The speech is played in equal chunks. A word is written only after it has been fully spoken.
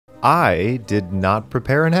I did not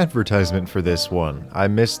prepare an advertisement for this one. I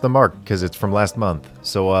missed the mark because it's from last month.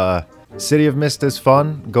 So, City of Mist is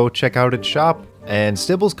fun. Go check out its shop. And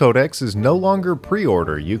Stibble's Codex is no longer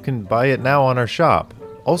pre-order. You can buy it now on our shop.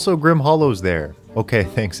 Also, Grim Hollow's there. Okay,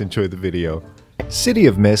 thanks. Enjoy the video. City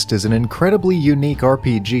of Mist is an incredibly unique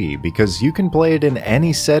RPG because you can play it in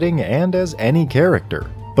any setting and as any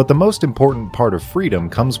character. But the most important part of freedom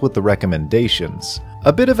comes with the recommendations.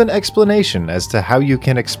 A bit of an explanation as to how you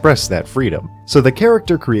can express that freedom. So the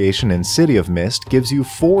character creation in City of Mist gives you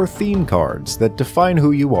 4 theme cards that define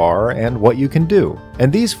who you are and what you can do.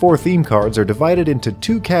 And these 4 theme cards are divided into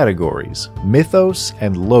 2 categories, Mythos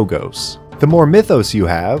and Logos. The more Mythos you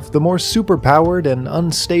have, the more superpowered and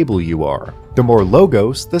unstable you are. The more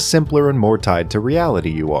Logos, the simpler and more tied to reality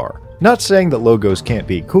you are. Not saying that Logos can't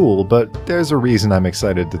be cool, but there's a reason I'm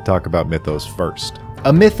excited to talk about Mythos first.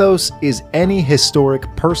 A mythos is any historic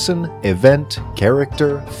person, event,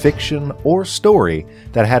 character, fiction, or story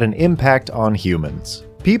that had an impact on humans.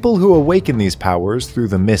 People who awaken these powers through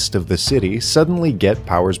the mist of the city suddenly get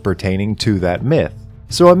powers pertaining to that myth.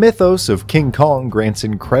 So a mythos of King Kong grants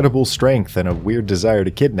incredible strength and a weird desire to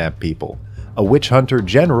kidnap people. A witch hunter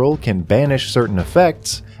general can banish certain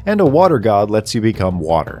effects, and a water god lets you become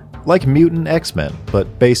water. Like mutant X-Men,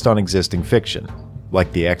 but based on existing fiction.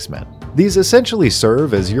 Like the X-Men. These essentially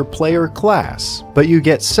serve as your player class, but you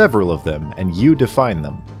get several of them and you define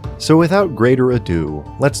them. So without greater ado,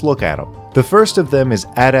 let's look at them. The first of them is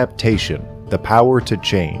Adaptation, the power to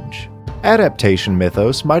change. Adaptation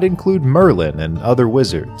mythos might include Merlin and other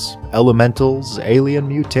wizards, elementals, alien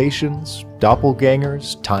mutations,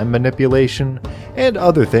 doppelgangers, time manipulation, and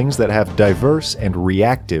other things that have diverse and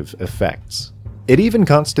reactive effects. It even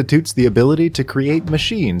constitutes the ability to create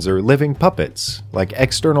machines or living puppets, like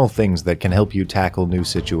external things that can help you tackle new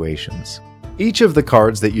situations. Each of the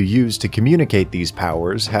cards that you use to communicate these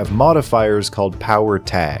powers have modifiers called power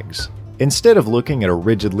tags. Instead of looking at a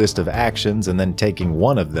rigid list of actions and then taking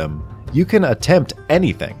one of them, you can attempt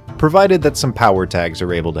anything, provided that some power tags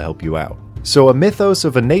are able to help you out. So a mythos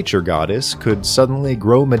of a nature goddess could suddenly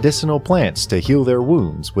grow medicinal plants to heal their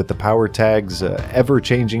wounds with the power tags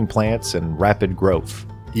ever-changing plants and rapid growth.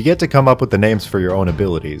 You get to come up with the names for your own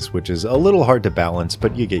abilities, which is a little hard to balance,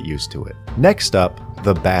 but you get used to it. Next up,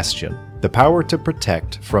 the Bastion, the power to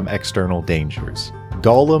protect from external dangers.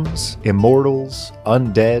 Golems, immortals,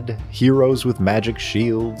 undead, heroes with magic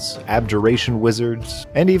shields, abjuration wizards,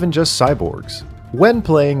 and even just cyborgs. When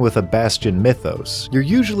playing with a Bastion mythos, you're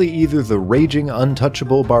usually either the raging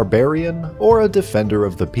untouchable barbarian or a defender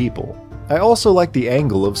of the people. I also like the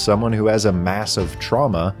angle of someone who has a massive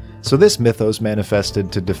trauma, so this mythos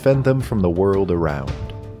manifested to defend them from the world around.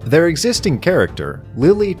 Their existing character,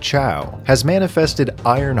 Lily Chow, has manifested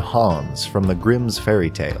Iron Hans from the Grimm's fairy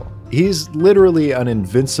tale. He's literally an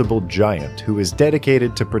invincible giant who is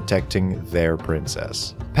dedicated to protecting their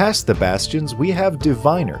princess. Past the Bastions, we have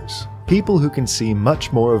Diviners, people who can see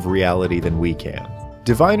much more of reality than we can.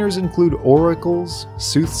 Diviners include oracles,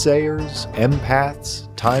 soothsayers, empaths,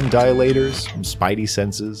 time dilators, spidey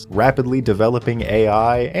senses, rapidly developing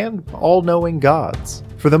AI, and all-knowing gods.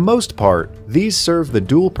 For the most part, these serve the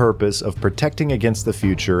dual purpose of protecting against the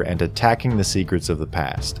future and attacking the secrets of the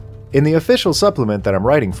past. In the official supplement that I'm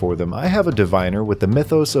writing for them, I have a diviner with the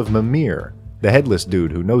mythos of Mimir, the headless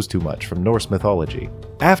dude who knows too much from Norse mythology.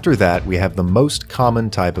 After that, we have the most common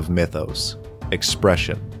type of mythos,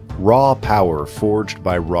 expression. Raw power forged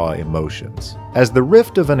by raw emotions. As the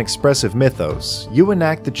rift of an expressive mythos, you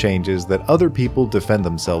enact the changes that other people defend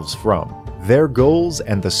themselves from. Their goals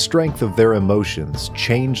and the strength of their emotions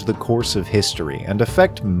change the course of history and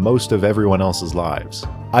affect most of everyone else's lives.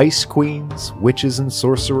 Ice queens, witches and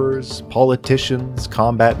sorcerers, politicians,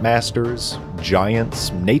 combat masters,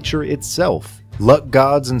 giants, nature itself. Luck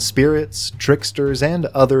gods and spirits, tricksters, and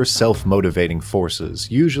other self-motivating forces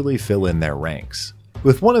usually fill in their ranks.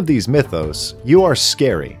 With one of these mythos, you are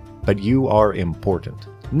scary, but you are important.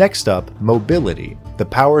 Next up, mobility, the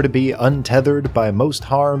power to be untethered by most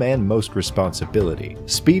harm and most responsibility.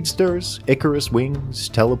 Speedsters, Icarus wings,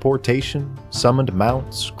 teleportation, summoned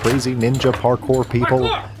mounts, crazy ninja parkour people,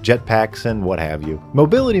 jetpacks, and what have you.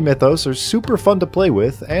 Mobility mythos are super fun to play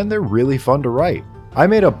with, and they're really fun to write. I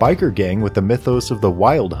made a biker gang with the mythos of the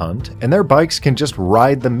Wild Hunt, and their bikes can just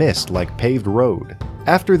ride the mist like paved road.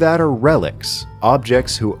 After that are relics,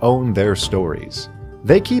 objects who own their stories.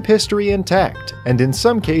 They keep history intact, and in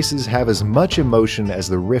some cases have as much emotion as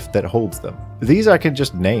the rift that holds them. These I can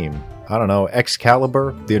just name. I don't know,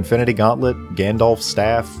 Excalibur, the Infinity Gauntlet, Gandalf's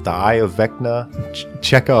Staff, the Eye of Vecna,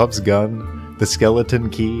 Chekhov's Gun, The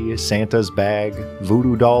skeleton key, Santa's bag,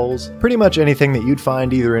 voodoo dolls, pretty much anything that you'd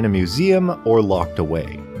find either in a museum or locked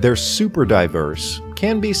away. They're super diverse,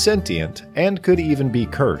 can be sentient, and could even be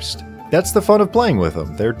cursed. That's the fun of playing with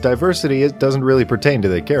them. Their diversity doesn't really pertain to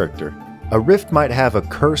their character. A rift might have a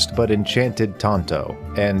cursed but enchanted Tonto,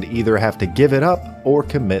 and either have to give it up or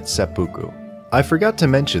commit seppuku. I forgot to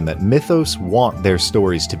mention that mythos want their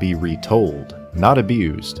stories to be retold, not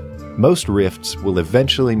abused. Most rifts will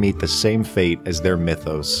eventually meet the same fate as their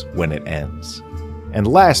mythos when it ends. And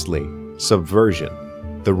lastly,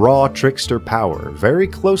 subversion. The raw trickster power, very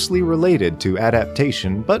closely related to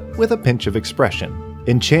adaptation, but with a pinch of expression.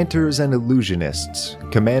 Enchanters and illusionists,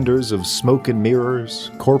 commanders of smoke and mirrors,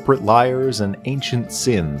 corporate liars, and ancient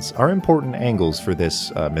sins are important angles for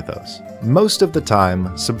this mythos. Most of the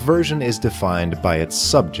time, subversion is defined by its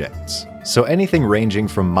subjects. So anything ranging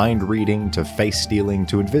from mind reading to face stealing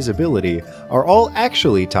to invisibility are all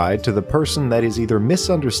actually tied to the person that is either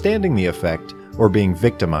misunderstanding the effect or being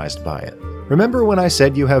victimized by it. Remember when I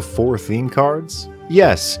said you have 4 theme cards?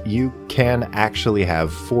 Yes, you can actually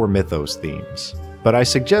have 4 mythos themes. But I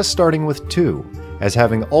suggest starting with 2, as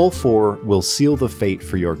having all 4 will seal the fate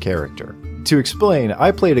for your character. To explain,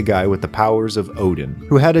 I played a guy with the powers of Odin,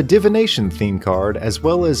 who had a divination theme card as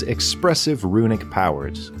well as expressive runic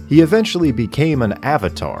powers. He eventually became an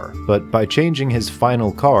avatar, but by changing his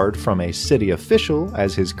final card from a city official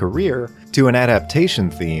as his career to an adaptation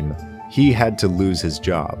theme, he had to lose his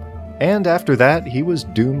job. And after that, he was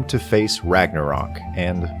doomed to face Ragnarok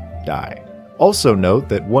and die. Also note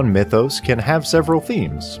that one mythos can have several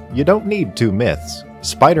themes. You don't need 2 myths.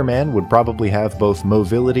 Spider-Man would probably have both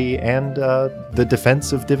mobility and the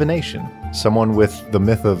defense of divination. Someone with the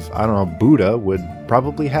myth of, Buddha would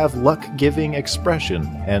probably have luck-giving expression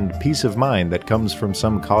and peace of mind that comes from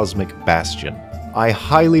some cosmic bastion. I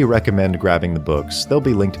highly recommend grabbing the books, they'll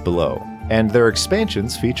be linked below. And their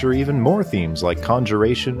expansions feature even more themes like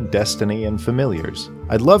Conjuration, Destiny, and Familiars.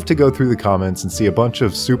 I'd love to go through the comments and see a bunch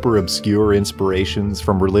of super obscure inspirations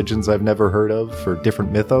from religions I've never heard of for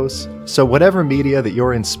different mythos, so whatever media that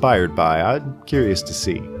you're inspired by, I'm curious to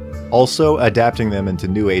see. Also, adapting them into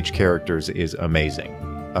New Age characters is amazing.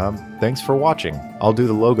 Thanks for watching. I'll do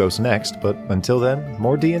the logos next, but until then,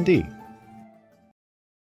 more D&D.